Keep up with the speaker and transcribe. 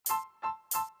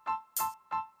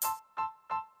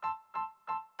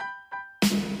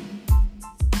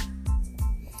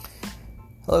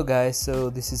Hello guys, so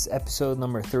this is episode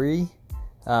number 3.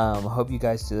 I hope you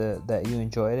guys that you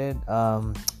enjoyed it.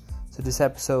 So this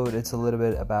episode, it's a little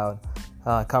bit about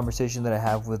a conversation that I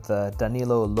have with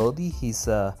Danilo Lodi. He's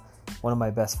one of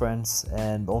my best friends,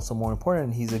 and also more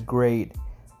important, he's a great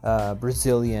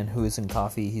Brazilian who is in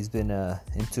coffee. He's been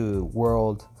into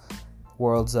world's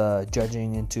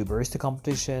judging into barista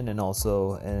competition and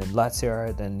also in latte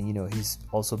art, and he's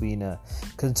also been a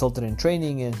consultant in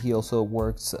training, and he also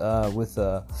works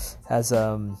as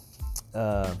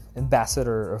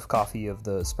ambassador of coffee of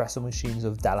the espresso machines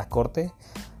of Dalla Corte.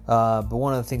 But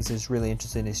one of the things that's really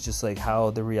interesting is just like how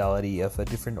the reality of a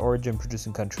different origin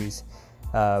producing countries,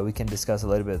 we can discuss a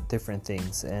little bit different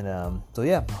things. And so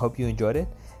yeah, I hope you enjoyed it,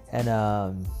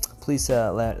 and please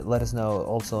let us know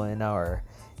also in our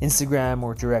Instagram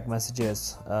or direct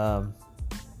messages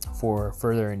for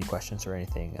further any questions or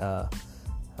anything.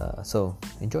 So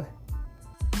enjoy.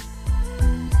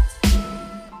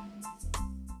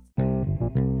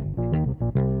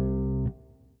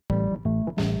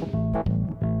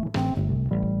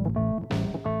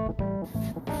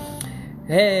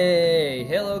 Hey,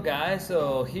 hello guys.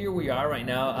 So here we are right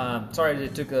now. Sorry that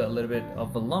it took a little bit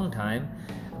of a long time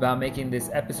about making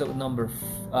this episode number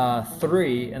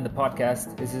 3 in the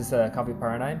podcast. This is a Coffee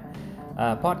Paradigm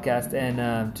podcast,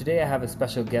 and today I have a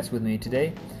special guest with me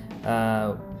today.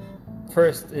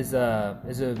 First is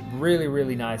a really,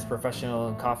 really nice professional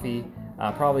in coffee.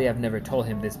 Probably I've never told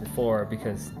him this before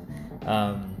because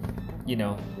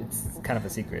it's kind of a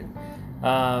secret.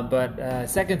 But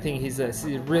second thing, he's a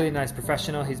really nice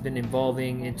professional. He's been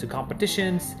involving into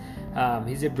competitions.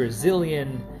 He's a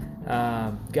Brazilian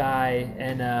guy,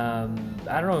 and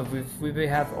I don't know, we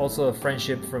have also a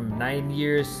friendship from 9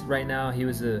 years right now. He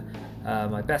was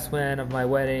my best man of my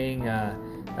wedding.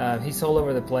 He's all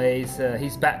over the place.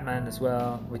 He's Batman as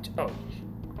well, which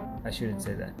I shouldn't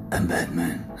say that. I'm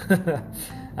Batman.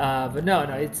 But no,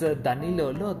 it's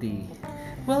Danilo Lodi.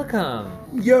 Welcome.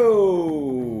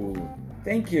 Yo,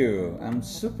 thank you. I'm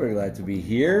super glad to be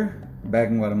here, back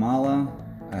in Guatemala.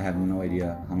 I have no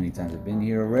idea how many times I've been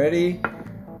here already.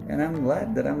 And I'm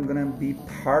glad that I'm gonna be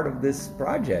part of this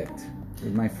project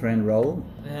with my friend Raul.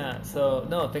 Yeah. So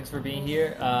no, thanks for being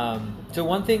here. So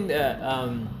one thing that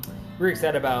we're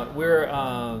excited about, we're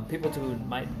people who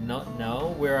might not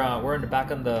know, we're in the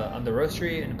back on the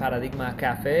roastery in Paradigma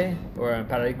Cafe or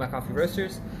Paradigma Coffee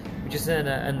Roasters, which is in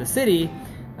the city.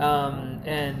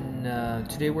 And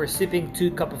today we're sipping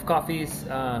 2 cups of coffees.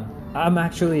 I'm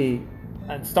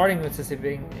starting with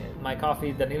sipping my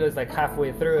coffee. Danilo is like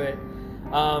halfway through it.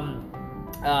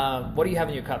 What do you have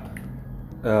in your cup?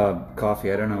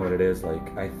 Coffee. I don't know what it is.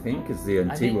 Like, I think it's the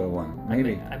Antigua one.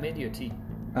 Maybe. I made you a tea.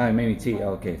 I made me tea.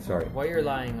 Okay, sorry. While you're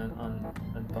lying on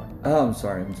pot. Oh, I'm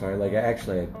sorry. Like, I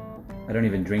don't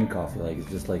even drink coffee. Like, it's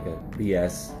just like a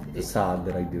BS facade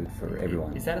that I do for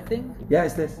everyone. Is that a thing? Yeah,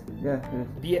 it's this. Yeah,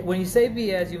 it is. When you say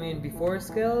BS, you mean before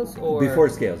scales or? Before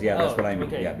scales. Yeah, that's what I mean.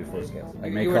 Okay. Yeah, before scales. I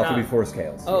make coffee before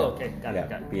scales. Oh, yeah. okay. Got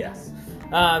it. BS.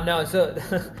 No, so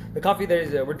the coffee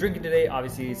that we're drinking today,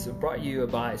 obviously, is brought you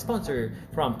by a sponsor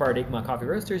from Paradigma Coffee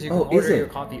Roasters. You can order your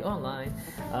coffee online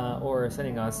or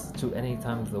sending us to any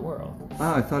time of the world.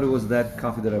 Oh, I thought it was that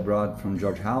coffee that I brought from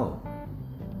George Howell.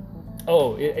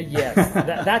 Oh, yes.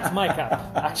 That's my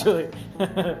cup, actually.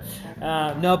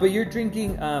 No, but you're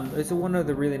drinking, it's one of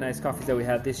the really nice coffees that we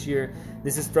had this year.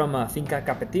 This is from Finca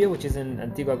Capetillo, which is in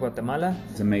Antigua, Guatemala.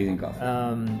 It's amazing coffee.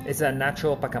 It's a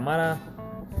natural Pacamara.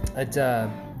 I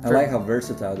like how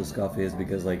versatile this coffee is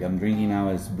because, like, I'm drinking now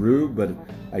as brewed, but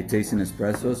I taste an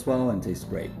espresso as well and tastes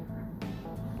great.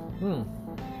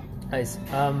 Nice.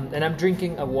 And I'm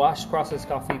drinking a wash processed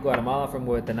coffee Guatemala from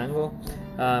Huehuetenango.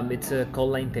 It's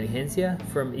called La Inteligencia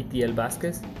from Itiel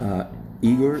Vasquez.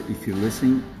 Igor, if you're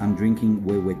listening, I'm drinking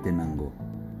Huehuetenango.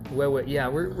 Yeah,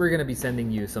 we're gonna be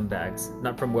sending you some bags.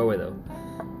 Not from Huehue though.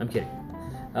 I'm kidding.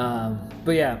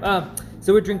 But yeah,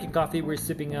 so we're drinking coffee. We're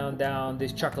sipping down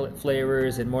these chocolate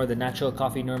flavors and more the natural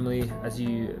coffee. Normally, as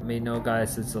you may know,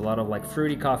 guys, it's a lot of like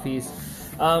fruity coffees.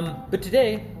 But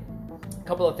today, a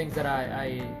couple of things that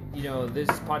I this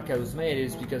podcast was made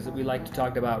is because we like to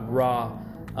talk about raw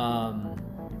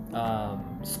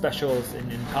specials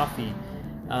in coffee.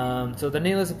 So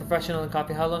Danilo is a professional in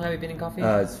coffee. How long have you been in coffee?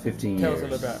 It's 15 years. Tell us a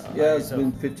little bit about it's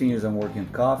been 15 years I'm working in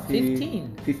coffee.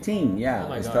 15, yeah. Oh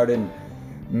my God. I started in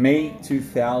May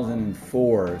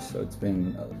 2004, so it's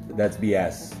been, that's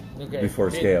BS. Okay.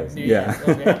 Before scales. Yeah.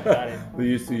 Okay, got it. We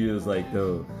used to use like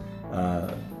the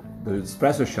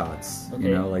espresso shots,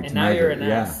 Okay. Like and to now measure. you're an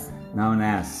ass. Now an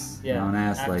ass. Yeah. Now an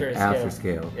ass, after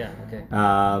scale. Yeah. Okay.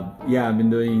 I've been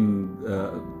doing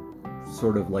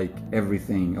sort of like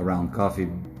everything around coffee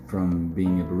from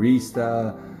being a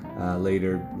barista,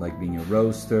 later like being a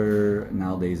roaster.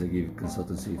 Nowadays I give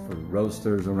consultancy for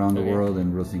roasters around the world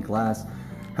and roasting class.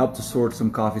 Help to sort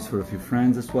some coffees for a few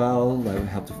friends as well. I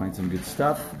help to find some good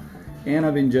stuff. And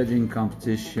I've been judging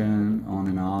competition on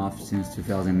and off since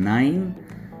 2009,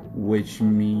 which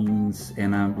means,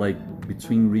 and I'm like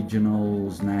between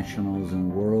regionals, nationals,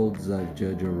 and worlds, I've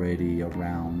judged already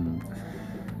around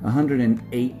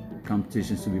 108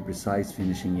 competitions to be precise,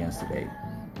 finishing yesterday.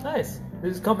 Nice.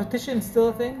 Is competition still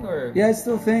a thing, or? Yeah, it's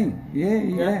still a thing.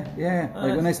 Yeah.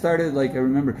 Like when I started, like I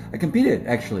remember, I competed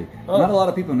actually. Not a lot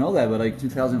of people know that, but like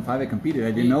 2005 I competed.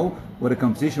 I didn't know what a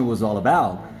competition was all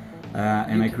about.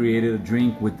 And I created a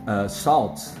drink with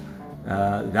salts.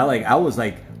 That like I was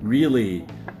like really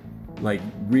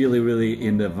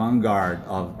in the vanguard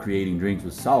of creating drinks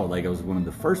with salt. Like I was one of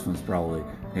the first ones probably,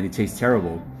 and it tastes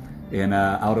terrible. And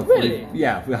out of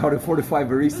 45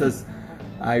 baristas,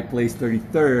 I placed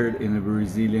 33rd in a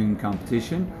Brazilian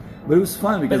competition. But it was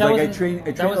fun because like I trained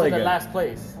that wasn't like the last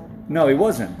place. No, it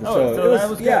wasn't. Oh, so it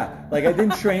was like I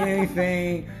didn't train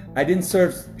anything. I didn't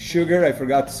serve sugar. I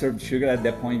forgot to serve sugar. At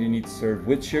that point, you need to serve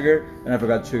with sugar, and I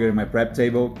forgot sugar in my prep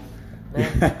table.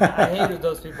 Man, I hate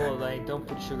those people like don't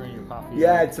put sugar in your coffee.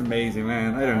 Yeah, it's amazing,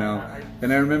 man. I don't know.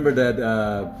 And I remember that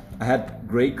I had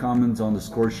great comments on the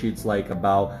score sheets, like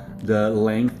about the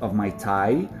length of my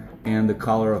tie and the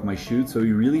color of my shoes. So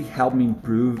it really helped me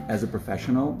improve as a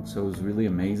professional. So it was really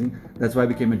amazing. That's why I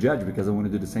became a judge, because I want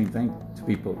to do the same thing to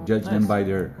people, judge them by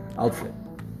their outfit.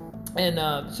 And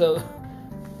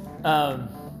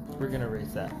we're gonna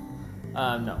erase that.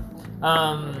 No.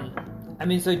 I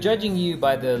mean, so judging you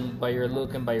by your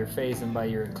look and by your face and by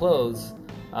your clothes.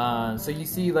 So you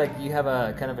see, like you have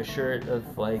a kind of a shirt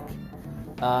of like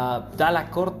Dalla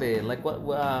Corte. Like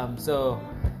what? So.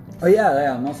 Oh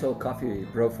yeah, I'm also a coffee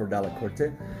pro for Dalla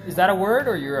Corte. Is that a word,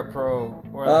 or you're a pro?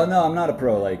 Or no, I'm not a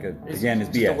pro. Like again, it's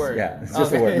BS. A word. Yeah, it's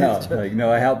just a word.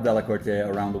 No, I help Dalla Corte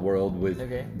around the world with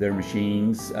their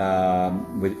machines,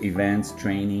 with events,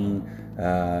 training,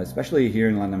 especially here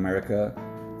in Latin America.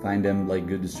 Find them like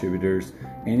good distributors,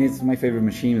 and it's my favorite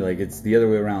machine. Like it's the other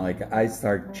way around. Like I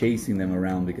start chasing them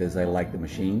around because I like the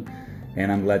machine. And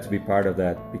I'm glad to be part of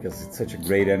that because it's such a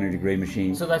great energy, great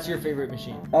machine. So that's your favorite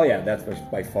machine? Oh yeah, that's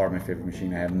by far my favorite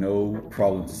machine. I have no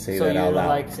problem to say that out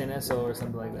loud. So you like Synesso or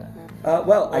something like that?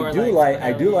 Well, I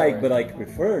do like, but I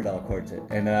prefer Dalla Corte.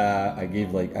 And I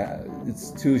gave like,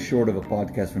 it's too short of a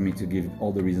podcast for me to give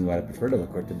all the reasons why I prefer Dalla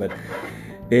Corte. But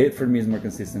it for me is more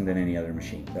consistent than any other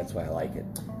machine. That's why I like it.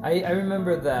 I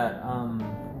remember that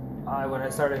when I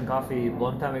started in coffee a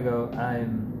long time ago,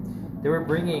 they were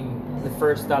bringing the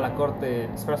first Dalla Corte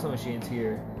espresso machines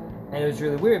here, and it was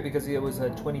really weird because it was a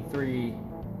 23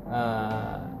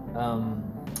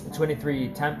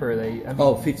 tamper.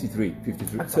 53.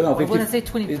 So no, 50, when I say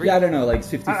 23, I don't know, like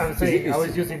 50. I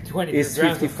was using 20. It's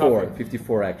 54.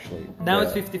 54 actually. Now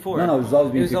it's 54. No, it's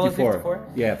always been 54. Always 54.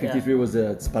 Yeah, 53 was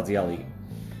Spaziali.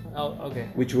 Oh, okay.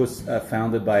 Which was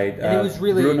founded by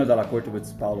Bruno Dalla Corte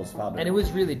with Paulo Spada. And it was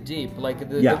really deep. Like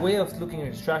the way of looking at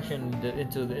extraction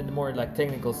into the more like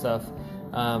technical stuff.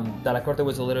 Dalla Corte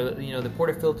was a little, the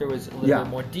portafilter was a little bit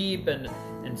more deep and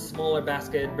smaller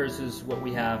basket versus what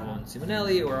we have on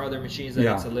Simonelli or other machines that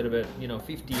it's a little bit,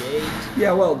 58.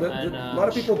 Yeah, well, a lot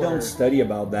of people don't study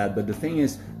about that, but the thing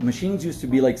is, machines used to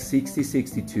be like 60,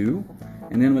 62,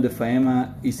 and then when the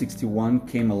Faema E61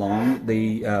 came along,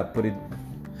 they put it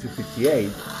to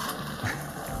 58.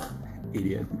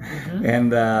 Idiot. Mm-hmm.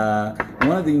 And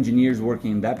one of the engineers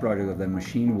working in that project of that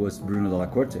machine was Bruno Dalla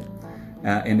Corte.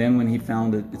 And then when he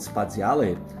found it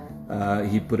Spaziale,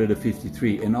 he put it a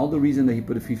 53. And all the reason that he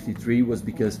put a 53 was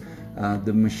because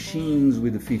the machines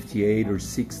with the 58 or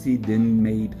 60 didn't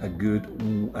make a good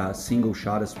single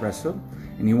shot espresso.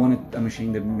 And he wanted a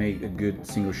machine that made a good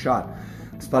single shot.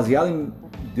 Spaziale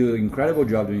did an incredible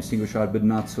job doing single shot, but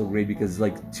not so great because it's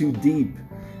like too deep.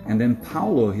 And then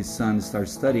Paulo, his son, started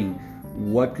studying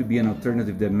what could be an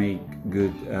alternative that make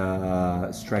good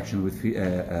extraction with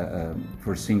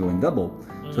for single and double.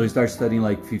 Mm-hmm. So he started studying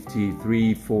like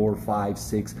 53, 4, 5,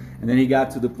 6, and then he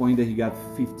got to the point that he got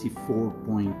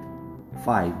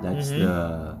 54.5. That's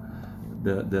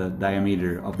the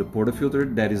diameter of the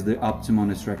portafilter. That is the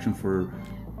optimum extraction for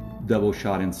double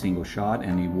shot and single shot,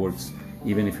 and it works.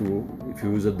 Even if you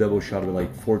use a double shot with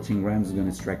like 14 grams, it's going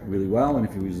to extract really well. And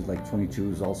if you use it like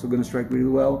 22, it's also going to extract really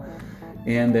well.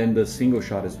 And then the single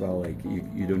shot as well, like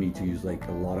you don't need to use like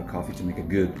a lot of coffee to make a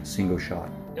good single shot.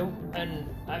 And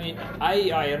I mean,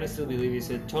 I honestly believe it's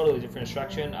a totally different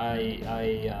instruction.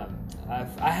 I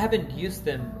haven't used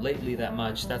them lately that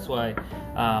much. That's why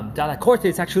Dalla Corte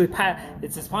is actually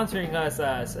it's sponsoring us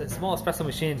a small espresso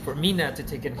machine for Mina to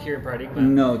take in here in Paradigma.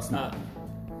 No, it's not.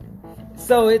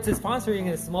 So it's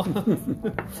sponsoring a small.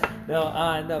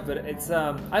 No, but it's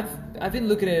I've been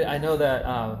looking at it. I know that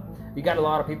we got a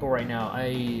lot of people right now.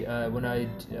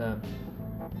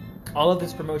 All of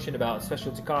this promotion about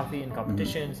specialty coffee and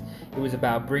competitions, it was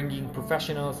about bringing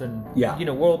professionals and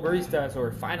world baristas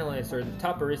or finalists or the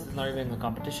top baristas, not even in the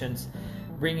competitions,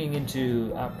 bringing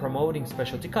into promoting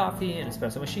specialty coffee and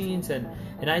espresso machines, and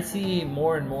I see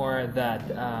more and more that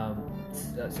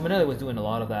Simonelli was doing a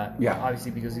lot of that.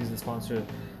 Obviously because he's the sponsor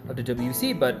of the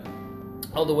WC, but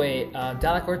all the way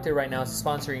Dalla Corte right now is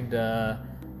sponsoring the.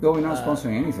 No, we're not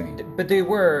sponsoring anything. But they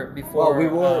were before. Well,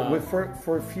 we were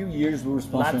for a few years. We were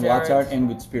sponsoring Latte Art and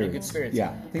Good Spirits.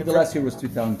 Yeah, I think the last year was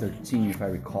 2013, if I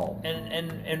recall.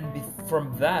 And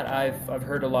from that, I've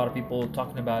heard a lot of people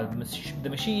talking about the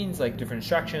machines, like different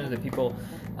instructions. That people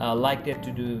liked it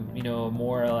to do,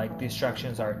 more like the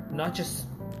instructions are not just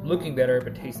looking better,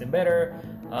 but tasting better.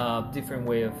 Different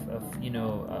way of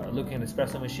looking at an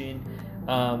espresso machine,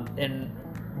 and.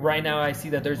 Right now, I see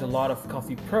that there's a lot of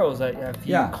coffee pros. If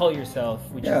you call yourself,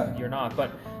 which you're not,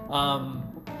 but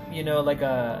like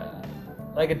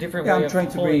a different way. I'm trying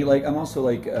to bring I'm also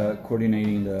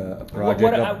coordinating the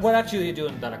project. What actually are you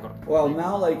doing, Dalla Corte? Well,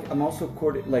 now I'm also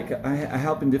I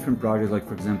help in different projects. Like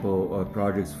for example,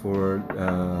 projects for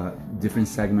different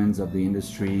segments of the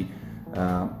industry.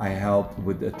 I help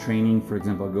with a training. For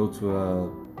example, I go to a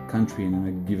country and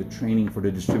I give a training for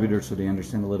the distributors so they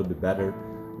understand a little bit better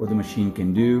what the machine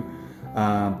can do.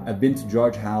 I've been to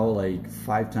George Howe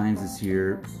 5 times this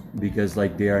year because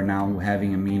they are now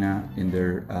having a Mina in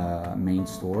their main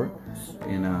store.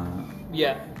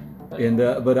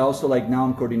 But also now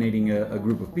I'm coordinating a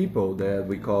group of people that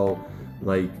we call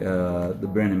the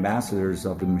brand ambassadors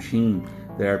of the machine.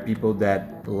 There are people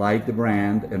that like the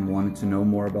brand and wanted to know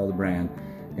more about the brand,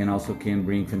 and also can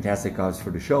bring fantastic coffees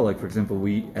for the show. Like for example,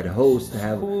 we at Host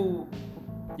have.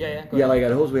 At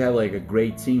Host we have a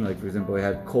great team. Like for example, we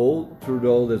had Cole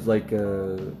Trudeau, that's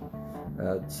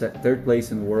third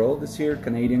place in the world this year,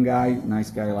 Canadian guy,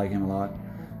 nice guy, I like him a lot.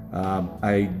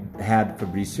 I had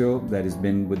Fabricio, that has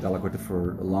been with Dalla Corte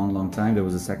for a long time. There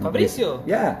was a second Fabricio?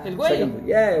 Place.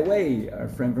 Way, our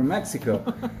friend from Mexico.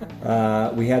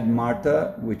 We had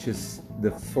Marta, which is the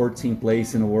 14th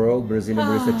place in the world, Brazilian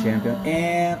Barista Champion,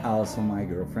 and also my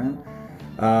girlfriend.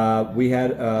 We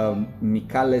had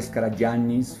Michales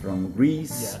Karagiannis from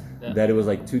Greece. That it was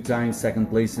 2 times second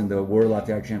place in the World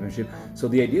Latte Art Championship. So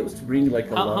the idea was to bring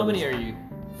How many are you?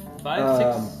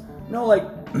 5, 6? No,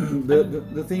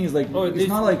 the thing is it's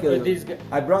not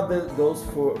I brought those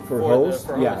for Host.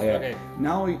 Okay.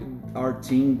 Now our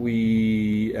team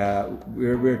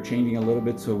we're changing a little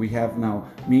bit. So we have now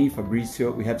me,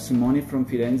 Fabricio. We have Simone from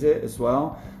Firenze as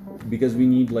well, because we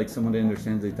need someone that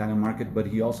understands the Italian market. But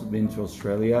he also been to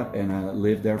Australia and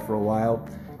lived there for a while.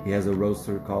 He has a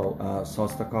roaster called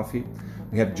Sosta Coffee.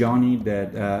 We have Johnny,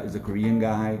 that is a Korean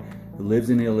guy who lives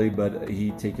in Italy, but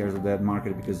he takes care of that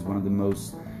market because it's one of the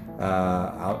most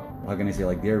how can I say,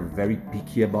 they're very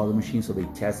picky about the machine, so they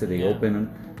test it, they open it.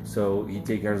 So he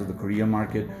takes care of the Korean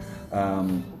market.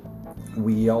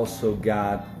 We also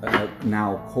got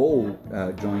now Cole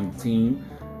joined the team,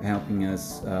 helping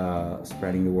us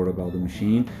spreading the word about the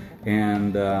machine.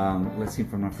 And let's see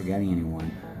if I'm not forgetting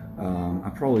anyone.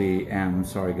 I probably am. I'm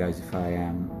sorry guys if I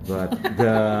am, but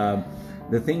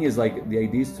the thing is, the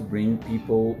idea is to bring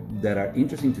people that are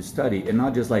interesting to study, and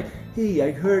not just hey,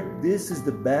 I heard this is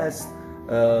the best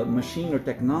machine or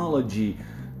technology.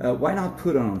 Why not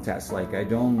put it on test? I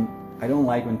don't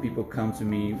like when people come to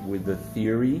me with the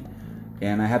theory.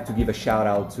 And I have to give a shout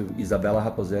out to Isabela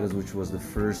Raposeras, which was the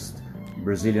first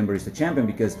Brazilian Barista Champion,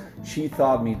 because she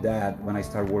taught me that when I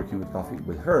started working with coffee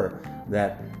with her,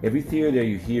 that every theory that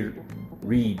you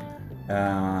read,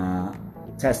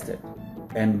 test it.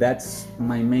 And that's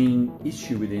my main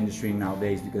issue with the industry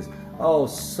nowadays, because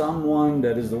someone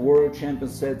that is the world champion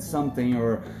said something,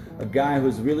 or a guy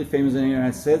who's really famous on the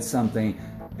internet said something,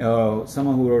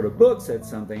 someone who wrote a book said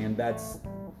something, and that's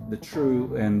the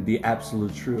true and the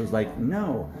absolute truth. It's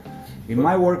no, it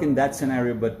might work in that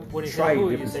scenario, but try a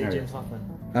different scenario. James Hoffman?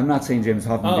 I'm not saying James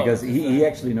Hoffman because he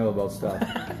actually knows about stuff.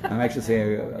 I'm actually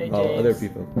saying about other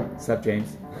people. What's up,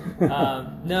 James?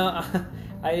 No,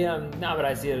 but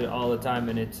I see it all the time,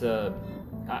 and it's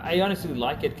I honestly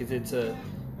like it because it's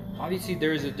obviously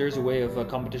there's a way of a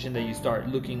competition that you start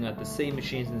looking at the same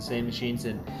machines,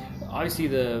 and obviously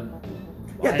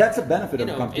Yeah, that's a benefit of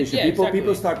You know, competition. yeah, People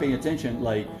exactly. start paying attention,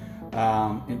 like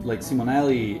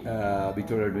Simonelli,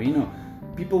 Vittorio Arduino.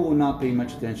 People will not pay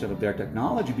much attention to their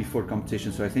technology before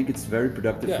competition. So I think it's very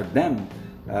productive Yeah. for them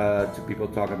to people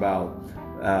talk about.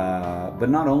 But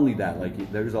not only that,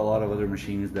 like there's a lot of other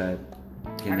machines that.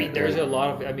 I mean, there's a lot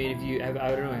of. I mean, if you have,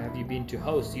 I don't know, have you been to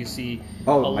Host? You see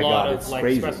Oh, a my lot God, of it's like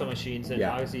crazy. espresso machines, and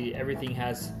Yeah. obviously everything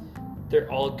has. They're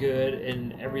all good,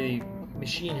 and every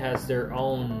machine has their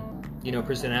own, you know,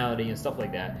 personality and stuff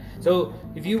like that. So,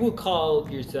 if you would call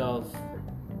yourself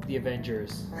the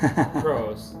Avengers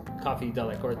Pros Coffee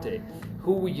Della Corte,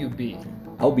 who would you be?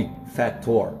 I'll be Fat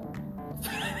Thor.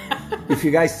 If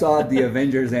you guys saw the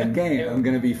Avengers Endgame, I'm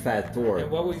gonna be Fat Thor. And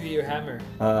what would be your hammer?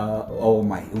 Oh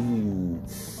my,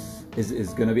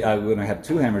 is gonna be. I'm gonna have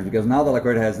two hammers because now Della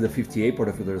Corte has the 58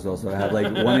 portafilters also. I have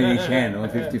like one in each hand,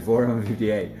 154 and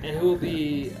 158. And who will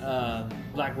be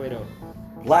Black Widow?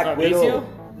 Black Fabrizio? Widow.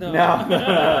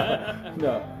 No.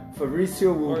 No.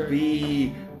 Fabrizio will Or-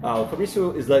 be.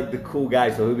 Fabrizio is like the cool guy,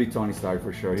 so he'll be Tony Stark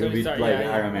for sure. He'll Tony be Stark, like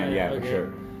yeah, Iron Man, yeah, okay. for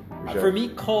sure. For me,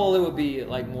 Cole, it would be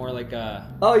like more like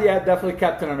a. Oh yeah, definitely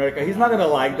Captain America. He's not gonna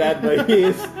like that, but he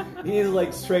is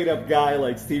like straight up guy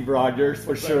like Steve Rogers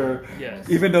for sure. yes.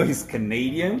 Even though he's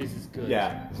Canadian. This is good.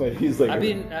 Yeah, but he's like. I've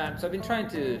been trying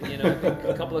to, you know,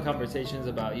 a couple of conversations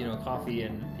about, you know, coffee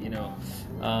and, you know,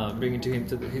 bringing to him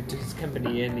to his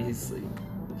company, and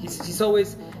he's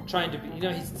always trying to be, you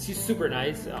know, he's super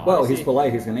nice. Well, obviously. he's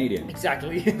polite. He's Canadian.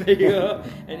 Exactly. There you go.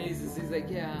 And he's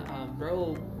like, yeah,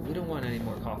 bro, we don't want any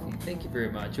more coffee. Thank you very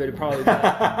much. But probably be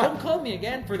like, don't call me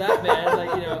again for that, man.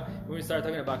 Like, you know, when we start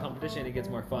talking about competition, it gets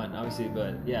more fun, obviously.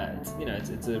 But yeah, it's, you know,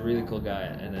 it's a really cool guy.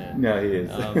 And Yeah, he is.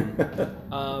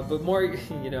 but more,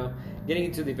 you know, getting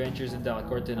into the adventures in Della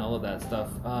Corte and all of that stuff.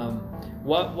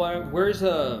 Where's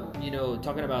you know,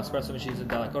 talking about espresso machines in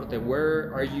Della Corte,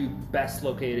 where are you best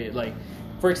located? Like,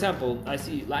 for example, I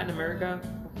see Latin America.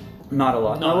 Not a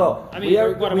lot. No, No, well, I mean, we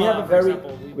have Guatemala, a very, for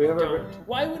example, we have a don't.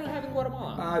 Why we don't have in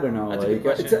Guatemala? I don't know. That's a good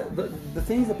Like, question. the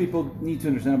things that people need to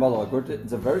understand about La Corte,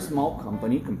 it's a very small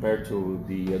company compared to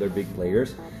the other big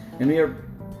players, and we are,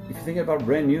 if you think about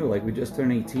brand new, like we just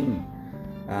turned 18,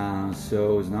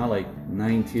 so it's not like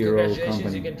 90-year-old Congratulations,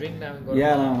 company. you can drink now in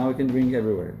Yeah, Guatemala. now we can drink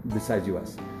everywhere besides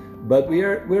US, but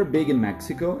we're big in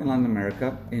Mexico, in Latin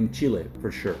America, in Chile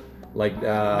for sure. Like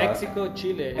Mexico,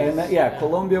 Chile. and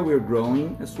Colombia, we're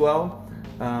growing as well.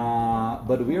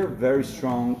 But we are very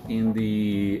strong in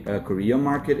the Korean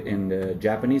market and the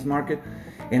Japanese market.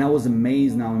 And I was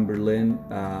amazed now in Berlin.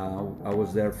 I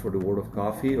was there for the World of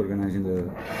Coffee, organizing the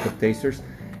cup tasters.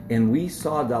 And we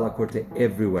saw Della Corte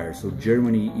everywhere. So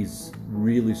Germany is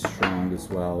really strong as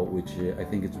well, which I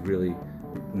think is really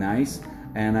nice.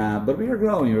 And but we are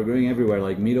growing. We're growing everywhere.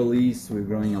 Like Middle East, we're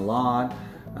growing a lot.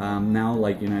 Now,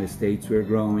 like United States, we're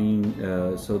growing.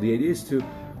 So the idea is to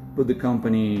put the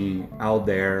company out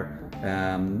there.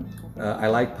 I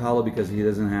like Paulo because he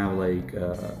doesn't have like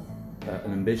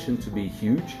an ambition to be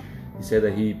huge. He said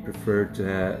that he preferred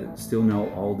to still know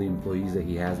all the employees that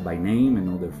he has by name and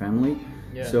know their family.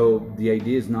 Yeah. So the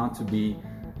idea is not to be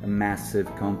a massive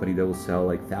company that will sell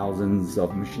like thousands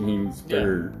of machines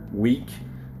per week.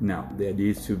 No, the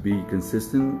idea is to be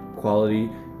consistent, quality,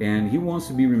 and he wants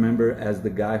to be remembered as the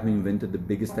guy who invented the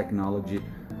biggest technology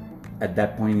at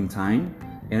that point in time.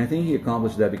 And I think he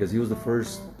accomplished that because he was the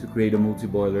first to create a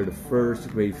multi-boiler, the first to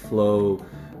create flow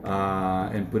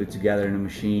and put it together in a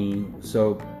machine.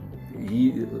 So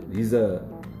he's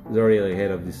already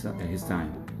ahead of his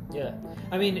time. Yeah,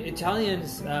 I mean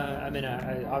Italians. I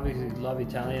obviously love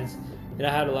Italians, and I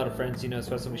had a lot of friends, you know,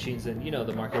 espresso machines, and you know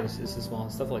the market is small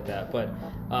and stuff like that. But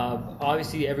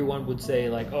obviously everyone would say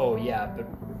like, oh yeah, but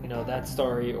you know that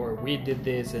story, or we did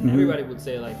this, and everybody would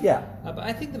say like, yeah. But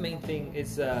I think the main thing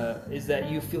is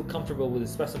that you feel comfortable with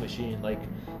espresso machine. Like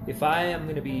if I am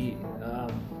going to be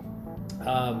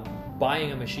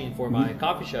buying a machine for my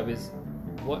coffee shop, is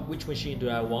which machine do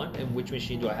I want and which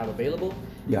machine do I have available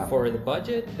for the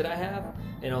budget that I have,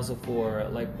 and also for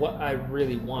like what I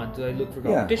really want. Do I look for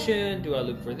competition? Do I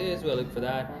look for this? Do I look for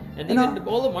that? And even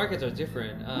all the markets are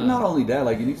different. Not only that,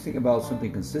 like you need to think about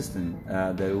something consistent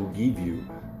that will give you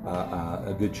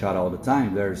a good shot all the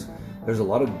time. There's a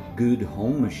lot of good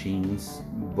home machines,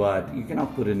 but you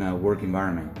cannot put in a work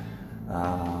environment.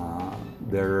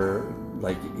 They're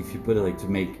like if you put it like to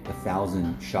make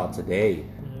 1,000 shots a day,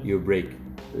 you break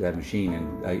that machine,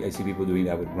 and I see people doing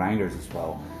that with grinders as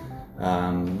well.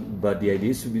 But the idea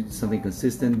is to be something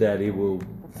consistent that it will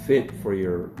fit for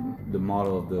the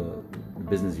model of the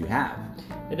business you have.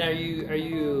 And are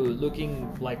you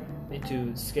looking like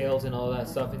into scales and all that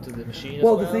stuff into the machine?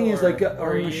 Well, as the thing is, like,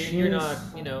 our machines. You're not,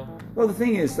 Well, the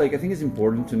thing is, like, I think it's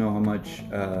important to know how much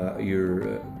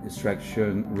your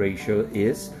extraction ratio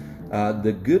is.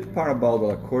 The good part about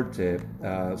Della Corte,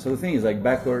 so the thing is, like,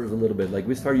 backwards a little bit, like,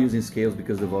 we started using scales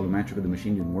because the volumetric of the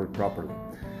machine didn't work properly,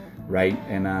 right?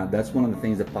 And that's one of the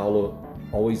things that Paulo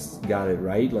always got it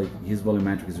right. Like, his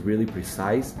volumetric is really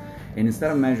precise, and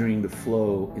instead of measuring the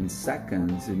flow in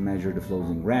seconds, it measured the flows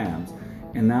in grams.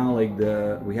 And now, like,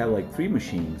 we have like 3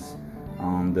 machines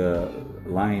on the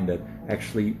line that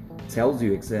actually tells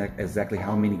you exactly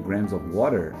how many grams of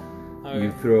water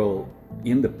you throw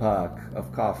in the puck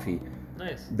of coffee.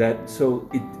 Nice. So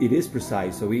it is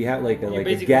precise. So we have like a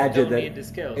don't gadget that need the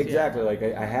scales, exactly. Like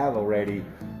I have already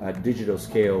a digital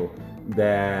scale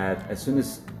that as soon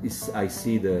as I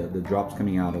see the drops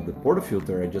coming out of the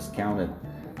portafilter, I just counted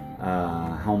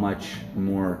how much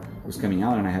more was coming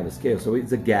out, and I have a scale. So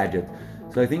it's a gadget.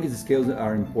 So I think the scales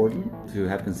are important to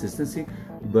have consistency,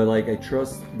 but like I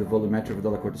trust the volumetric of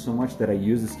Della Corte so much that I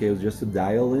use the scales just to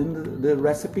dial in the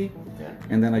recipe,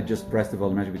 and then I just press the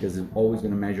volumetric because it's always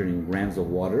going to measure in grams of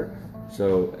water.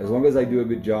 So as long as I do a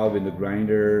good job in the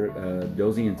grinder,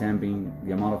 dosing and tamping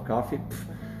the amount of coffee,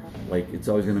 like it's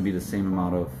always going to be the same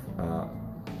amount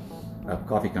of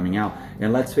coffee coming out.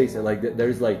 And let's face it, like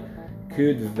there's like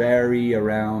could vary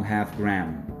around half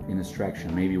gram in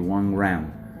extraction, maybe 1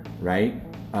 gram. Right?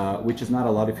 Which is not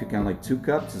a lot. If you count like 2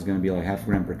 cups, it's going to be like half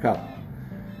gram per cup.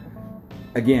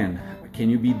 Again, can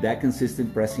you be that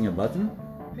consistent pressing a button?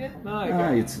 Yeah,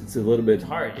 no, it's a little bit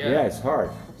hard. Yeah, it's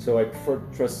hard. So I prefer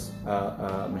to trust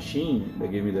a machine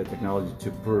that give me the technology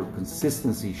to per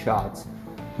consistency shots,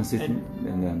 consistent,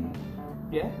 and then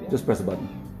just press a button.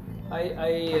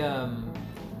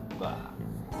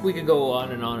 We could go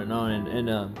on and on and on in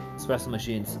espresso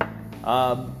machines.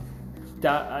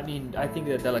 I think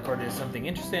that Della Corte is something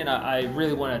interesting. I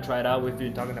really want to try it out. We've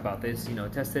been talking about this,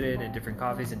 tested it in different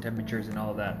coffees and temperatures and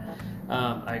all of that.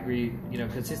 I agree,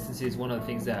 consistency is one of the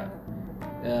things that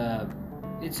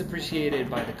it's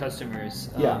appreciated by the customers.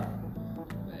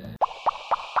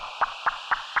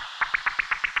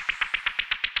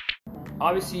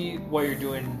 Obviously, while you're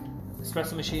doing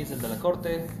espresso machines in Della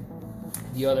Corte,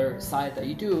 the other side that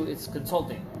you do is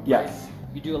consulting. Yes. Right?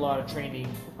 You do a lot of training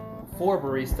for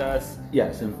baristas,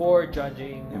 and for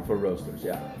judging, and for roasters,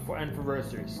 and for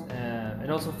roasters, and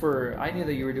also I knew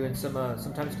that you were doing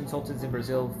sometimes consultants in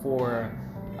Brazil for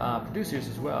producers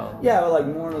as well. Yeah, like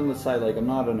more on the side. Like I'm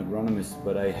not an agronomist,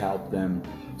 but I help them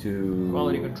to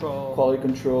quality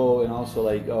control, and also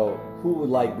like who would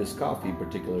like this coffee in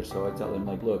particular. So I tell them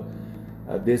like, look,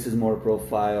 this is more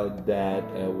profiled that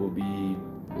will be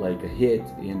like a hit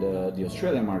in the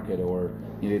Australian market or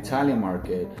in the Italian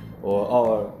market.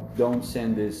 Or don't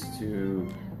send this to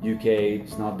UK,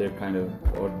 it's not their kind of,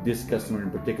 or this customer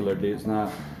in particular, it's not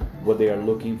what they are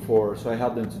looking for. So I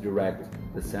help them to direct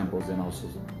the samples and also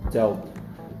tell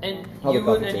how the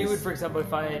coffee tastes. You would, for example,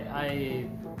 if I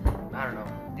don't know,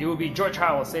 it would be George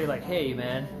Howell say like, hey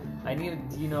man, I need,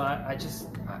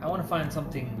 I want to find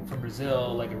something from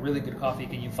Brazil, like a really good coffee,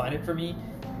 can you find it for me?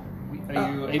 Are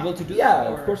you able to do that? Yeah,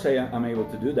 of course I'm able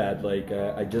to do that. Like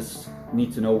I just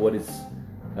need to know what is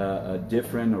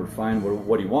different or find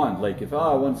what you want. Like if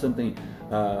I want something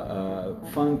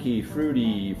funky,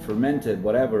 fruity, fermented,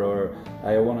 whatever, or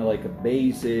I want like a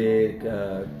basic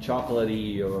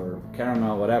chocolatey or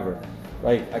caramel, whatever.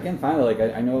 Like I can find it. Like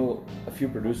I know a few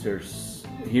producers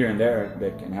here and there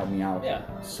that can help me out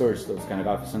source those kind of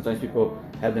coffees. Sometimes people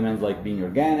have demands like being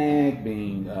organic,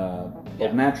 being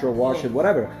natural, wash it,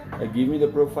 whatever. Like give me the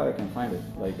profile, I can find it.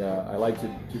 Like I like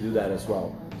to do that as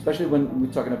well. Especially when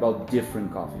we're talking about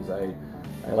different coffees. I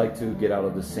like to get out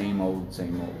of the same old.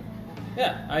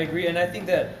 Yeah, I agree. And I think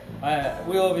that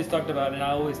we always talked about, and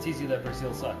I always tease you that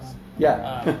Brazil sucks.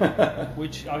 Yeah.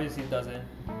 Which obviously it doesn't.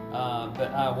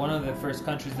 But one of the first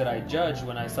countries that I judged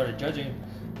when I started judging,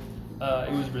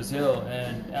 it was Brazil.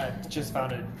 And I just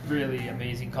found it really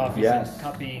amazing coffees and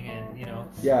cupping and,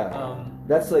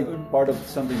 that's like part of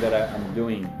something that I'm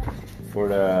doing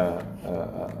for a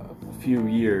few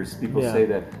years. People say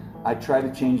that I try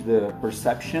to change the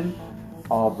perception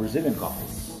of Brazilian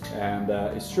coffees, and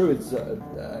it's true. It's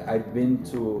I've been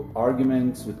to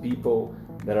arguments with people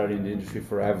that are in the industry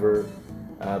forever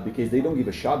because they don't give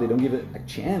a shot, they don't give a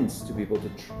chance to people to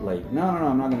no,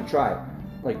 I'm not going to try.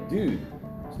 Like, dude,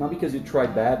 it's not because you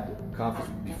tried bad coffees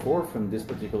before from this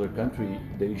particular country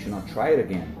that you should not try it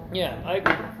again. Yeah, I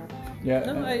agree.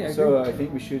 Yeah, no, I agree. So I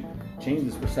think we should change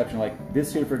this perception. Like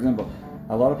this year, for example,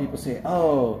 a lot of people say,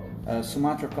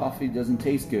 Sumatra coffee doesn't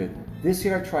taste good. This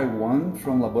year I tried one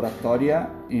from Laboratoria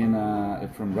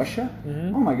from Russia.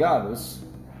 Mm-hmm. Oh my God, it was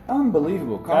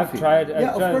unbelievable coffee. I've tried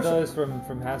those from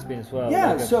Haspin as well.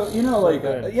 Yeah, like so you know, like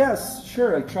good.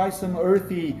 sure, I tried some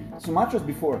earthy Sumatras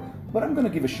before, but I'm gonna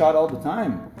give a shot all the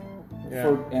time.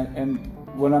 Yeah. And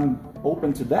when I'm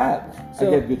open to that, I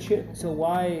get good shit. So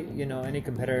why, any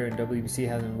competitor in WBC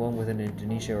hasn't won with an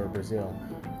Indonesia or Brazil?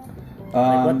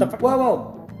 What the fuck?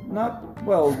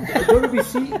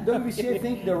 WBC, I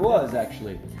think there was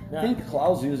actually. Yeah. I think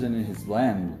Klaus used it in his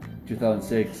blend,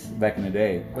 2006, back in the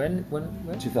day. When?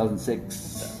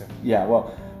 2006. Okay. Yeah,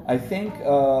 well, I think,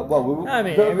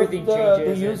 everything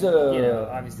changes. They use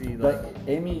obviously,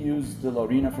 Amy used the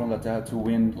Laurina from La Terra to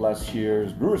win last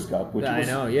year's Brewers Cup, which I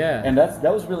know, yeah. And that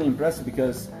was really impressive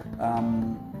because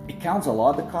it counts a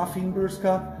lot, the coffee in Brewers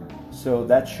Cup. So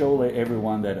that showed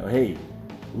everyone that, hey,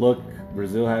 look,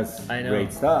 Brazil has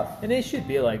great stuff. And it should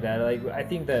be like that. Like, I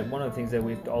think that one of the things that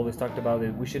we've always talked about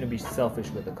is we shouldn't be selfish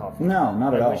with the coffee. No,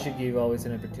 not at all. We should give always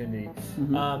an opportunity.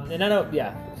 Mm-hmm. And I know,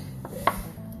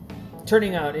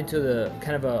 turning out into the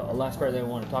kind of a last part that I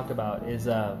want to talk about is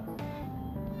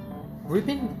we've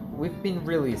been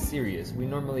really serious. We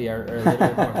normally are a little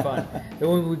bit more fun. But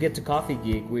when we get to Coffee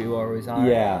Geek, we always are.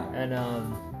 Yeah. And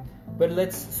but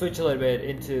let's switch a little bit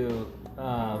into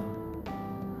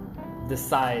the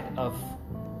side of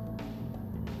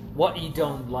what you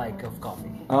don't like of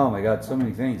coffee. Oh my God, so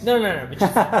many things. No. But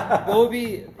just, what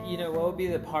would be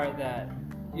the part that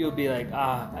you'll be like,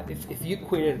 if you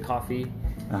quitted coffee,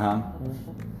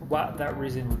 what that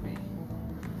reason would be?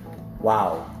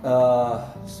 Wow.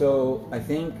 So I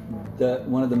think that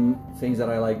one of the things that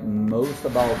I like most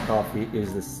about coffee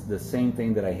is the same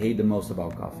thing that I hate the most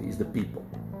about coffee is the people.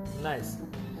 Nice.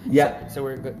 Yeah. So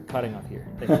we're cutting off here.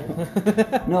 Thank you.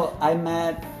 No, I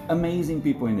met amazing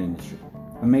people in the industry.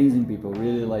 Amazing people,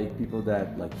 really like people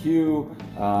that like you,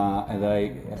 and that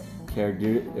I care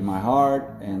dear in my heart,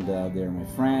 and they're my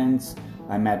friends.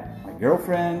 I met my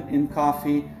girlfriend in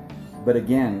coffee, but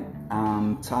again,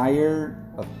 I'm tired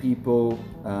of people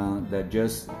that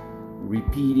just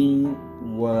repeating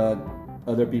what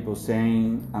other people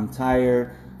saying. I'm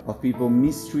tired of people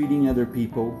mistreating other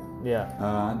people.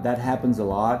 Yeah. That happens a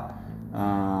lot.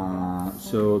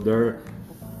 So there are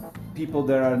people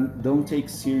that don't take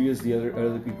serious the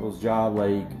other people's job.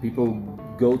 Like people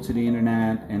go to the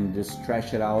internet and just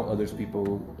trash it out others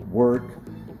people's work.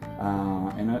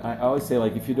 And I always say,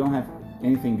 like, if you don't have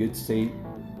anything good to say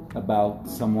about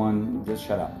someone, just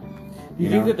shut up. Do you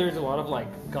think that there's a lot of like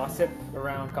gossip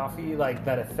around coffee, like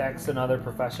that affects another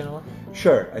professional?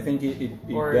 Sure, I think it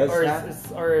does that.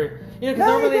 Because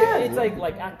normally it's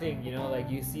like acting, like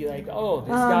you see like, oh, this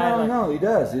guy. No, it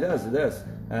does.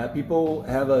 People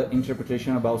have an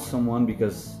interpretation about someone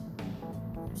because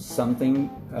something,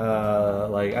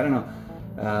 like, I don't know,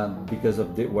 because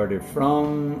of where they're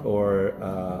from or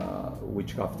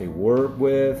which coffee they work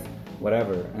with,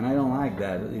 whatever. And I don't like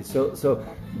that. So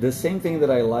the same thing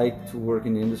that I like to work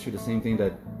in the industry, the same thing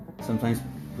that sometimes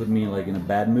put me like in a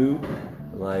bad mood,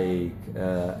 like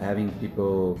having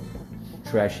people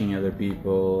trashing other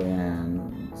people,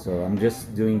 and so I'm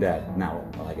just doing that now.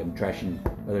 Like I'm trashing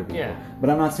other people, but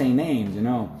I'm not saying names.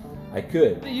 I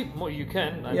could. You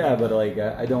can. But like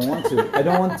I don't want to. I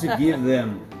don't want to give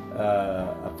them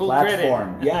a full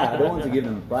platform. Credit. Yeah, I don't want to give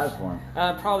them a platform.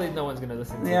 Probably no one's gonna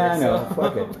listen to this. Yeah, I know.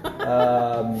 Fuck it.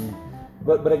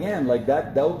 But again, like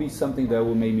that would be something that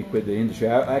would make me quit the industry.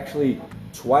 I actually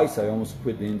twice I almost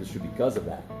quit the industry because of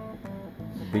that.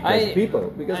 Because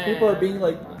people are being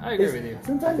like. I agree with you.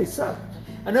 Sometimes they suck.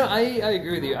 No, I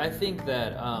agree with you. I think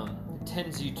that it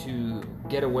tends you to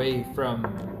get away from.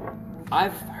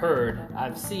 I've heard,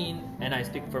 I've seen, and I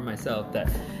speak for myself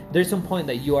that there's some point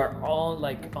that you are all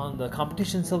like on the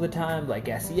competitions all the time, like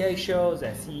SEA shows,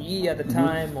 SEE at the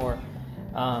time, or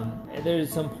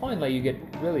there's some point like you get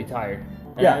really tired.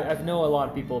 And I've know a lot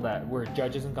of people that were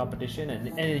judges in competition,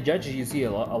 and in judges you see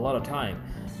a lot of time.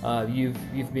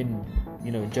 You've been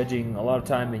judging a lot of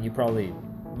time, and you probably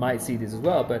might see this as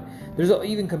well. But there's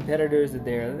even competitors that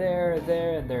they're there,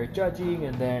 and they're judging,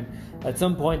 and then at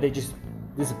some point they just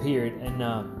disappeared. And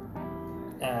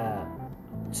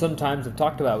sometimes I've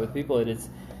talked about with people, it is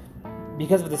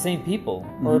because of the same people,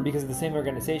 or because of the same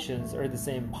organizations, or the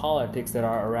same politics that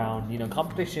are around,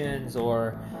 competitions,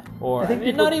 or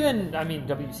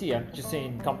WC. I'm just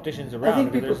saying competitions around. I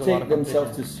think people take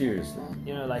themselves too seriously.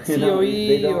 Like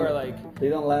COE or like they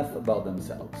don't laugh about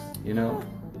themselves.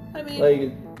 I mean,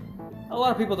 like a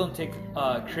lot of people don't take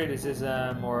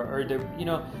criticism or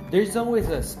there's always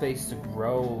a space to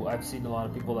grow. I've seen a lot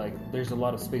of people like there's a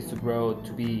lot of space to grow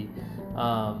to be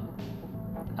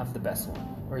of the best one,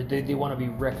 or they want to be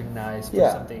recognized for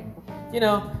something.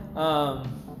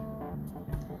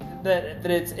 that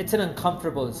it's an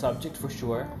uncomfortable subject for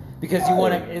sure, because you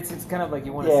want to. It's kind of like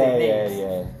you want to say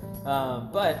names.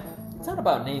 But it's not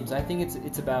about names. I think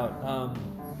it's about.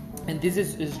 And this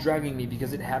is dragging me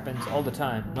because it happens all the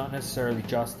time, not necessarily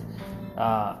just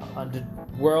on the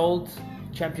world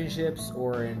championships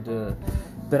or in the.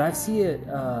 But I see it.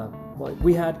 Well,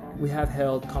 we have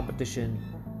held competition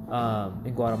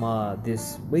in Guatemala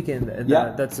this weekend, and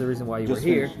that's the reason why you were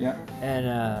here. Finished, yeah. And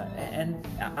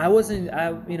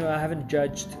I haven't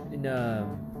judged in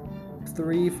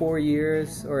 3-4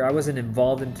 years, or I wasn't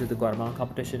involved into the Guatemalan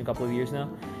competition a couple of years now,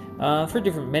 for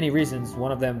many reasons.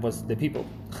 One of them was the people,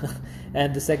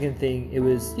 and the second thing, it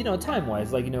was time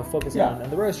wise, like focusing on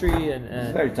the roastery and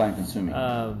it's very time consuming.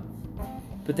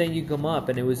 But then you come up,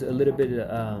 and it was a little bit.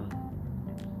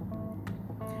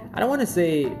 I don't want to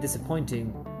say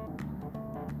disappointing,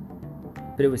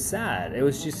 but it was sad. It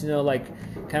was just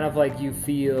kind of like you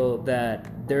feel that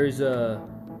there's a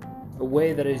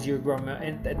way that is your growing,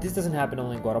 and this doesn't happen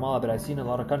only in Guatemala, but I've seen a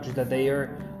lot of countries that they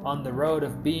are on the road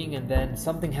of being, and then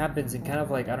something happens, and kind of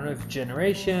like, I don't know if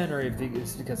generation or if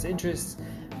it's because interests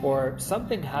or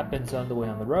something happens on the way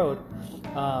on the road,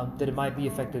 that it might be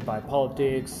affected by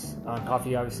politics, on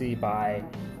coffee obviously, by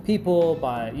people,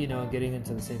 by getting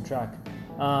into the same track.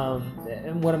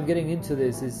 And what I'm getting into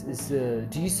this is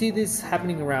do you see this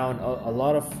happening around a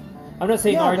lot of, I'm not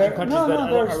saying origin countries,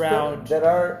 but around there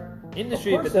are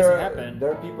industry that doesn't happen.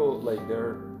 There are people, there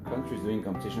are countries doing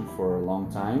competition for a long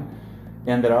time,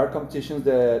 and there are competitions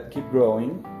that keep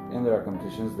growing, and there are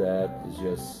competitions that is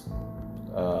just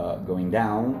going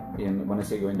down. And when I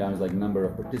say going down, it's like number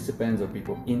of participants or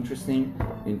people interested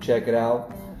in check it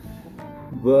out.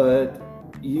 But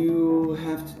you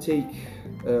have to take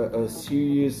a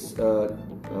serious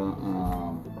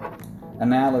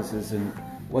analysis in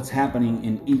what's happening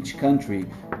in each country,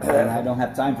 and I don't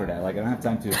have time for that. Like, I don't have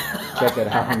time to check it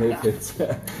out if it's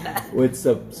with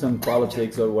some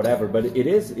politics or whatever. But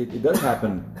it does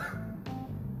happen.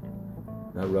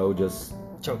 Ro just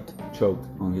choked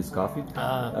on his coffee.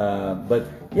 But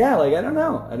yeah, I don't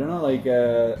know.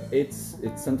 It's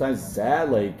sometimes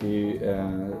sad. At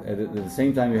the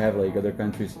same time, you have other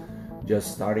countries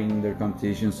just starting their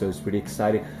competition, so it's pretty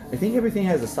exciting. I think everything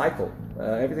has a cycle.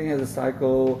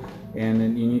 And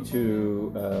then you need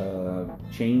to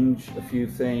change a few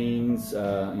things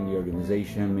in the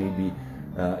organization, maybe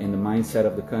in the mindset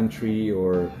of the country,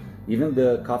 or even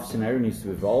the coffee scenario needs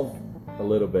to evolve a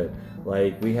little bit.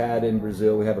 Like we had in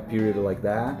Brazil, we have a period like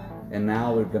that, and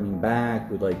now we're coming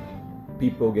back with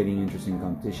people getting interested in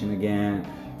competition again,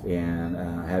 and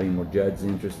having more judges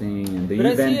interesting, and the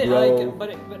event grow.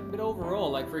 But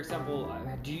overall, for example,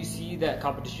 do you see that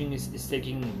competition is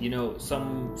taking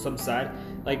some side?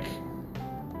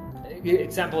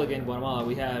 Example again, Guatemala,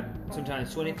 we had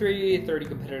sometimes 23, 30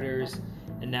 competitors,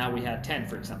 and now we had 10,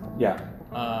 for example. Yeah.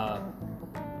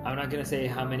 I'm not gonna say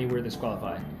how many were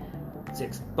disqualified,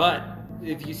 6. But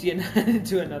if you see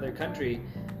into another country,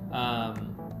 I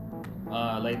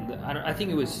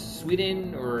think it was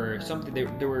Sweden or something.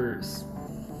 There were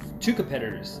 2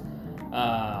 competitors.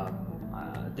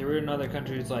 There were in other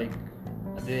countries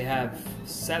they have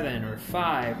 7 or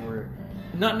 5, or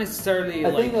not necessarily.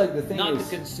 I think the thing not is,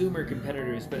 the consumer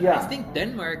competitors, but I think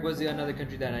Denmark was another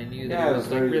country that I knew that was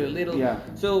really little. Yeah.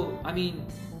 So I mean,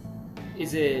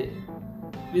 is it?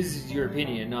 This is your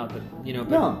opinion, not that But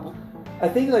no, I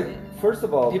think first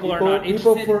of all, people are not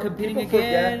interested in competing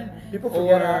again. People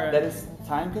forget that it's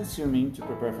time consuming to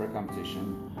prepare for a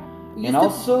competition, and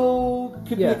also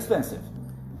could be expensive.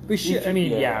 We should. I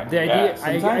mean, the idea.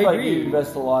 Sometimes I agree. you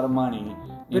invest a lot of money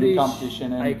in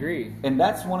competition, and I agree. And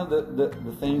that's one of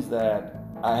the things that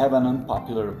I have an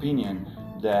unpopular opinion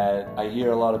that I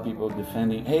hear a lot of people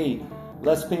defending. Hey,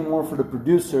 let's pay more for the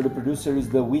producer. The producer is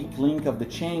the weak link of the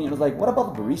chain. And it's what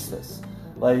about the baristas?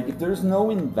 If there's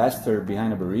no investor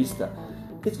behind a barista,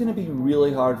 it's going to be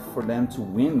really hard for them to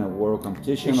win a world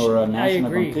competition or a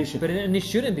national competition. But it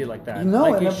shouldn't be like that. And a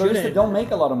barista don't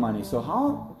make a lot of money. So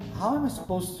how am I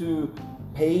supposed to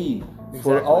pay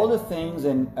for all the things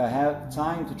and have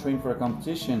time to train for a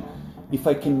competition if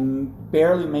I can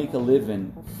barely make a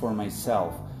living for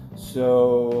myself?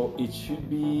 So it should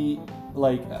be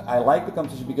I like the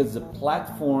competition because it's a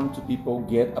platform to people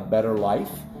get a better life.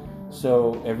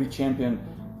 So every champion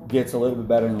gets a little bit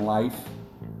better in life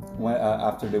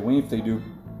after they win, if they do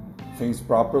things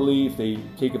properly, if they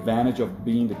take advantage of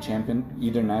being the champion,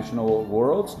 either national or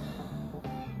worlds.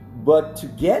 But to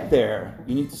get there,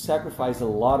 you need to sacrifice a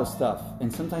lot of stuff,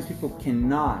 and sometimes people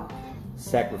cannot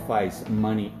sacrifice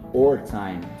money or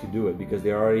time to do it because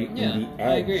they're already in the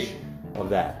edge of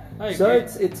that. So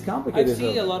it's complicated. I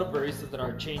see a lot of baristas that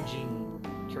are changing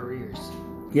careers.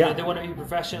 You know, they want to be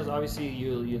professionals. Obviously,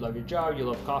 you love your job, you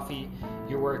love coffee,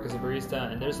 your work as a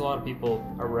barista, and there's a lot of people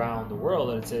around the world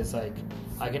that it says like,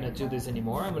 I cannot do this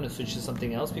anymore. I'm going to switch to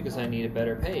something else because I need a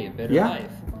better pay, a better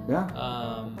life. Yeah.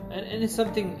 And it's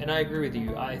something, and I agree with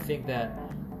you. I think that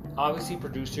obviously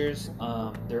producers,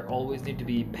 they always need to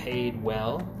be paid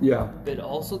well. Yeah. But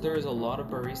also there's a lot of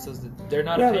baristas that they're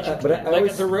not Yeah, efficient. but I like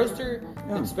always- the roaster,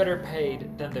 Yeah. it's better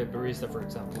paid than the barista, for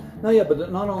example. No, yeah,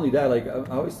 but not only that. Like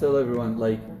I always tell everyone,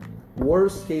 like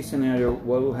worst case scenario,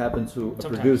 what will happen to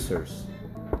producers?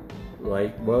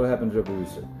 Like what will happen to a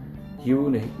producer? He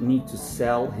will need to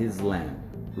sell his land,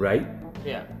 right?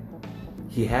 Yeah.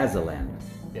 He has a land.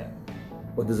 Yeah.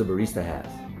 What does a barista have?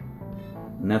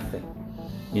 Nothing.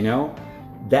 You know,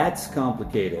 that's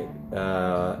complicated.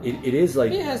 It is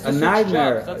like He has to a switch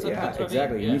nightmare. jobs. That's what I mean,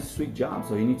 exactly. yeah. He needs to switch jobs,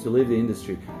 so he needs to leave the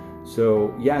industry.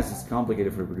 So yes, it's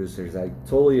complicated for producers. I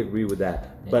totally agree with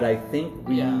that. But I think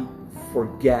we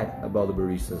forget about the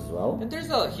baristas as well. And there's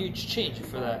a huge change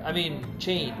for that. I mean,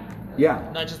 chain. Yeah.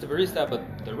 Not just the barista, but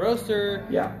the roaster.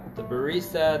 Yeah. The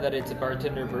barista, that it's a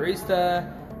bartender barista.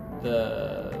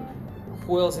 The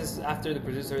who else is after the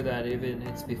producer that even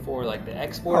it's before, like the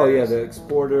exporters? Oh yeah, the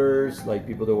exporters, like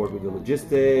people that work with the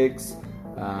logistics,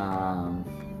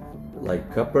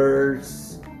 like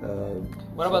cuppers.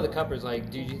 What about the cuppers? Like,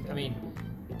 do you? I mean,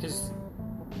 because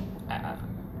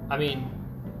I mean,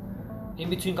 in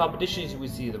between competitions, we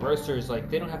see the roasters like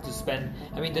they don't have to spend.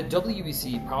 I mean, the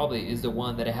WBC probably is the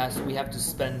one that it has. We have to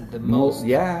spend the most.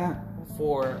 Yeah.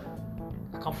 For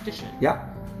a competition. Yeah.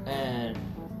 And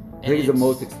I think it's the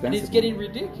most expensive. And it's getting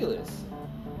ridiculous.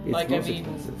 It's like most I mean,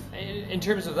 expensive. in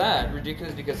terms of that,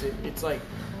 ridiculous because it's like.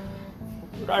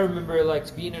 I remember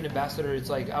like being an ambassador.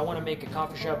 It's like I want to make a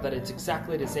coffee shop that it's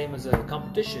exactly the same as a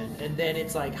competition, and then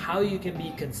it's like how you can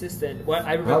be consistent. What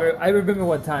I remember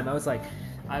one time I was like,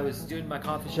 I was doing my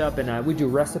coffee shop and we do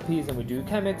recipes and we do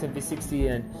Chemex and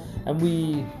V60 and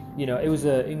we, you know, it was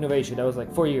an innovation that was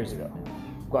like 4 years ago,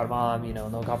 Guatemala, you know,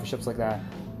 no coffee shops like that,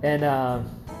 and I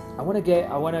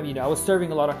was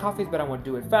serving a lot of coffees, but I want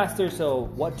to do it faster. So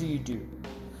what do you do?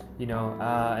 You know,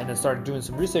 and I started doing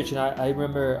some research, and I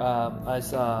remember I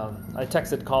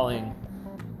texted calling,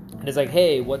 and it's like,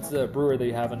 hey, what's the brewer that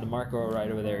you have in the Marco right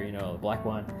over there? You know, the black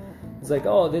one. It's like,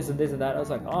 oh, this and this and that. I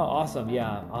was like, oh, awesome,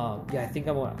 yeah, I think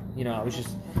I want, you know,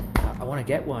 I want to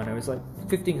get one. It was like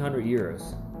 1,500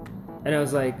 euros, and I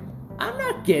was like, I'm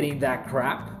not getting that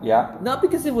crap. Yeah. Not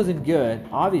because it wasn't good,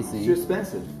 obviously. It's too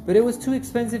expensive. But it was too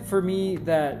expensive for me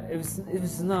that it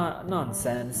was not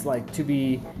nonsense. Like to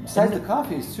be. Besides the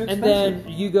coffee, it's too expensive. And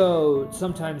then you go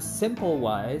sometimes simple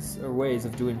ways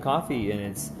of doing coffee, and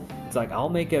it's like I'll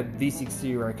make a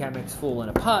V60 or a Chemex full in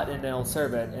a pot, and then I'll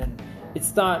serve it, and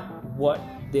it's not what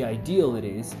the ideal it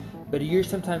is. But you're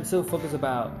sometimes so focused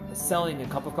about selling a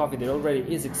cup of coffee that already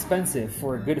is expensive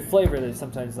for a good flavor that is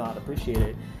sometimes not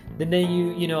appreciated. Then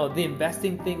you know, the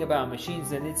investing thing about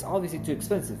machines, and it's obviously too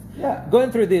expensive. Yeah. Going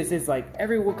through this is like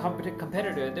every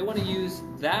competitor, they want to use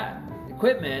that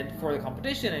equipment for the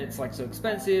competition, and it's like so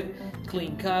expensive.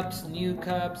 Clean cups, new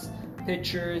cups,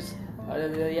 pitchers,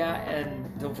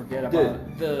 and don't forget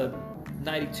about the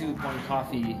 92-point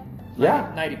coffee.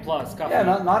 90 plus coffee.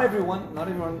 Yeah, not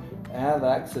everyone have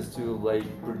access to like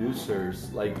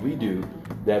producers like we do.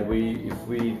 That if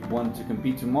we want to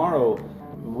compete tomorrow,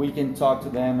 we can talk to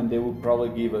them and they will probably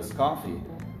give us coffee.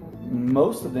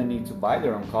 Most of them need to buy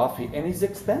their own coffee, and it's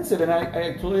expensive. And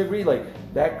I totally agree. Like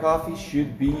that coffee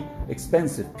should be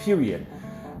expensive. Period.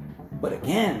 But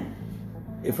again,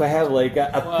 if I have like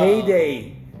a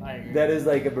payday that is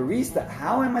like a barista,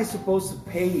 how am I supposed to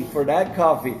pay for that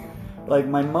coffee? Like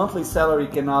my monthly salary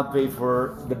cannot pay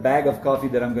for the bag of coffee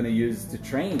that I'm going to use to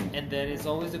train. And then it's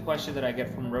always the question that I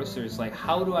get from roasters, like,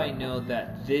 how do I know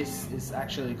that this is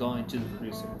actually going to the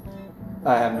producer?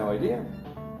 I have no idea.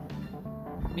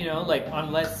 You know, like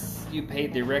unless you pay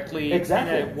directly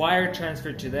Exactly. and a wire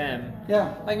transfer to them.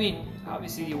 Yeah. I mean,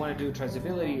 obviously you want to do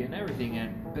traceability and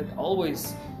everything, but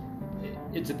always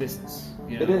it's a business.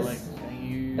 You know, It is. Like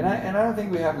And I don't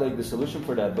think we have like the solution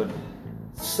for that, but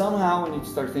somehow we need to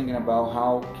start thinking about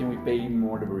how can we pay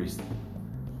more the barista.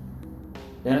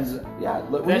 And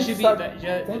we need to start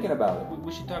thinking about it.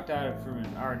 We should talk about it for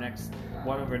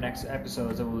one of our next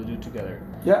episodes that we'll do together.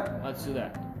 Yeah. Let's do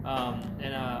that.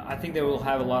 I think that we'll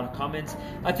have a lot of comments.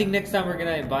 I think next time we're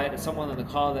gonna invite someone on the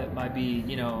call that might be,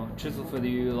 you know, truthful for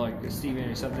you, like Steven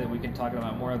or something. We can talk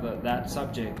about more of that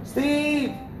subject.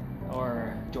 Steve!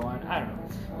 Or Joanne, I don't know.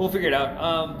 We'll figure it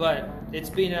out. But it's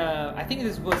been I think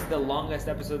this was the longest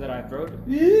episode that I've wrote.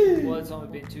 Yeah. Well, it's only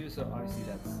been 2, so obviously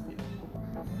that's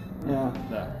Yeah.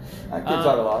 that. I could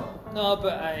talk a lot. No,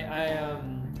 but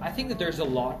I think that there's a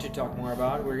lot to talk more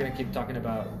about. We're gonna keep talking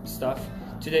about stuff.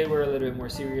 Today we're a little bit more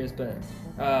serious, but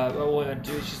what we want to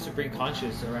do is just to bring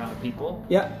conscious around people.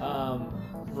 Yeah.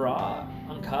 Raw,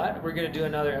 uncut. We're gonna do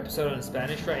another episode in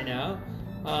Spanish right now.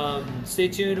 Stay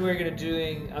tuned. I'm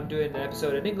doing an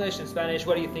episode in English and Spanish.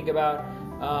 What do you think about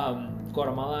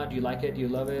Guatemala? Do you like it? Do you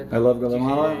love it? I love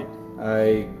Guatemala.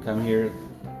 I come here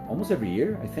almost every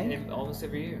year, I think. Almost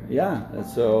every year. Yeah,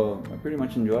 so I pretty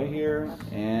much enjoy here,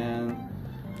 and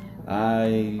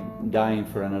I'm dying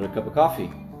for another cup of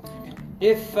coffee.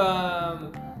 If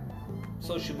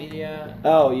social media.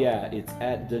 Oh yeah, it's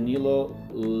at Danilo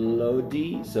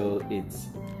Lodi, so it's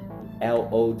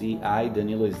Lodi.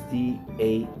 Danilo is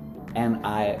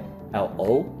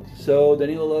Danilo. So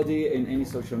Danilo Lodi in any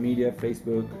social media,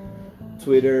 Facebook,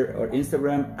 Twitter, or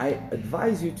Instagram. I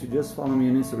advise you to just follow me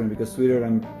on Instagram, because Twitter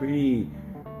I'm pretty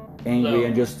angry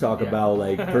and just talk about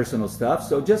like personal stuff.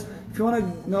 So just if you want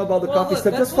to know about the coffee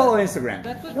stuff, just follow Instagram.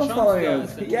 That's what Don't Trump follow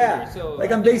does me. on Yeah, Twitter, so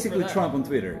like I'm basically Trump on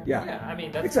Twitter. Yeah. Yeah, I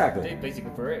mean that's exactly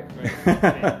basically for it. Right?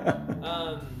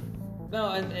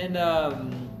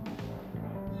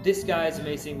 This guy is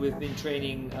amazing. We've been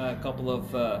training a couple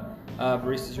of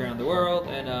baristas around the world,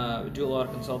 and we do a lot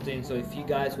of consulting. So if you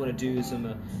guys want to do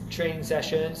some training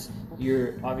sessions,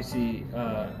 you're obviously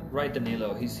right,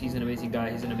 Danilo. He's an amazing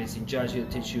guy. He's an amazing judge. He'll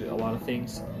teach you a lot of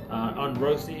things on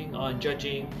roasting, on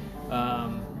judging.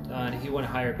 And if you want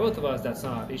to hire both of us, that's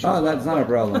not an issue. Oh, that's not a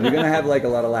problem. You're gonna have like a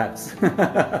lot of laps. I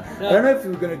don't know if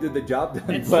we're gonna do the job done,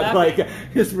 but slapping. like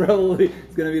it's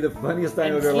gonna be the funniest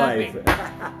time of your life.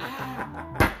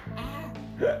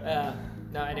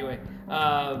 No, anyway,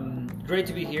 great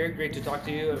to be here. Great to talk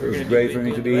to you. It was great for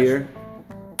me to be here.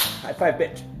 High five,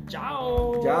 bitch.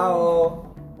 Ciao. Ciao.